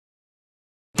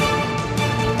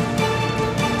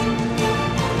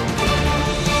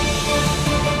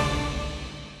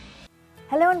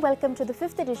warm welcome to the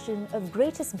 5th edition of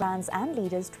Greatest Brands and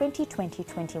Leaders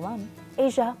 2020-21,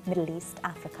 Asia, Middle East,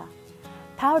 Africa,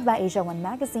 powered by AsiaOne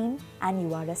magazine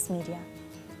and URS Media.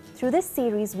 Through this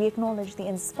series, we acknowledge the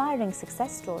inspiring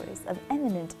success stories of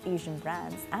eminent Asian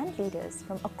brands and leaders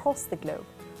from across the globe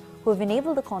who have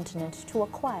enabled the continent to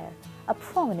acquire a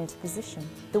prominent position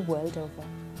the world over.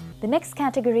 The next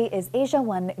category is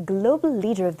AsiaOne Global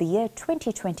Leader of the Year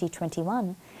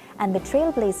 2020-21, and the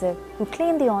trailblazer who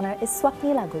claimed the honour is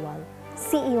Swapnil Agarwal,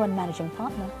 CEO and Managing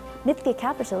Partner, Nitya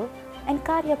Capital and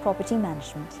Karya Property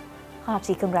Management.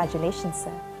 Hearty congratulations,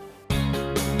 sir.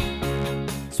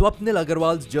 Swapnil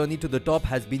Agarwal's journey to the top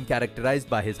has been characterized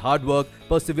by his hard work,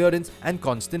 perseverance and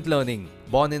constant learning.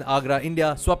 Born in Agra,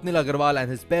 India, Swapnil Agarwal and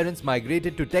his parents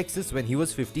migrated to Texas when he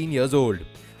was 15 years old.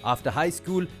 After high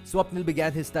school, Swapnil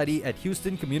began his study at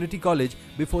Houston Community College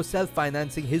before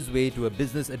self-financing his way to a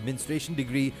business administration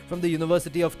degree from the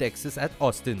University of Texas at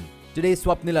Austin. Today,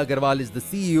 Swapnil Agarwal is the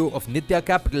CEO of Nitya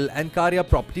Capital and Karya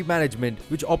Property Management,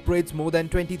 which operates more than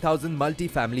 20,000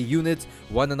 multi-family units,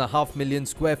 1.5 million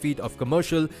square feet of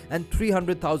commercial and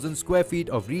 300,000 square feet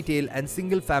of retail and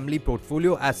single-family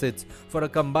portfolio assets for a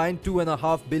combined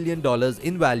 $2.5 billion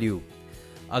in value.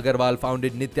 Agarwal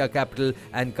founded Nitya Capital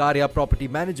and Karya Property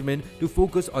Management to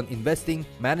focus on investing,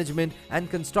 management and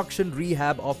construction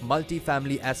rehab of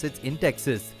multi-family assets in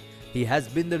Texas. He has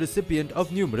been the recipient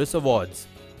of numerous awards.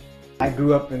 I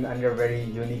grew up under very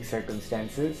unique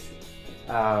circumstances.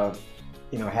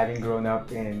 Having grown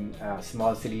up in a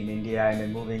small city in India and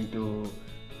then moving to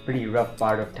a pretty rough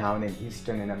part of town in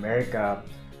Houston in America,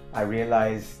 I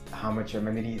realized how much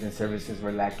amenities and services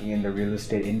were lacking in the real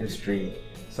estate industry.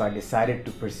 So I decided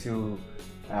to pursue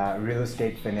real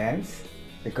estate finance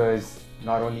because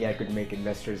not only I could make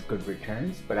investors good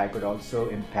returns, but I could also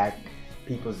impact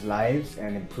people's lives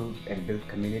and improve and build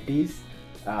communities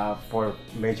for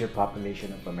major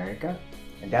population of America.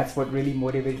 And that's what really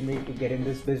motivated me to get in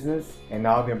this business. And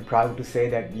now I'm proud to say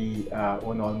that we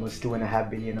own almost $2.5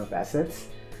 billion of assets.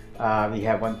 We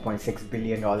have $1.6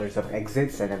 billion of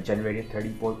exits and have generated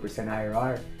 34%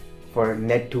 IRR for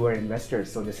net to our investors.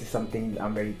 So this is something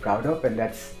I'm very proud of, and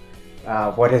that's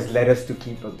what has led us to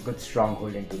keep a good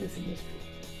stronghold into this industry.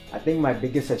 I think my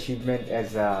biggest achievement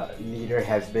as a leader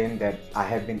has been that I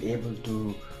have been able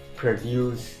to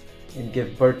produce and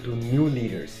give birth to new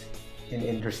leaders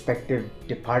in respective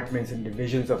departments and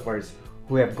divisions of ours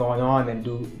who have gone on and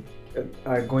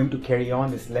are going to carry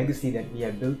on this legacy that we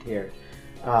have built here.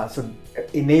 So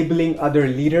enabling other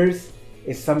leaders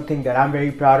is something that I'm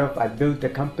very proud of. I built a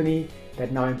company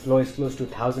that now employs close to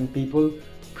 1,000 people,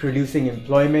 producing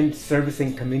employment,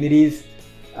 servicing communities,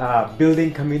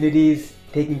 building communities,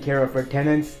 taking care of our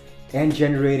tenants, and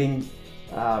generating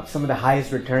some of the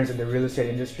highest returns in the real estate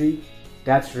industry.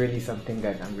 That's really something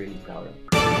that I'm really proud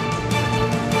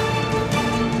of.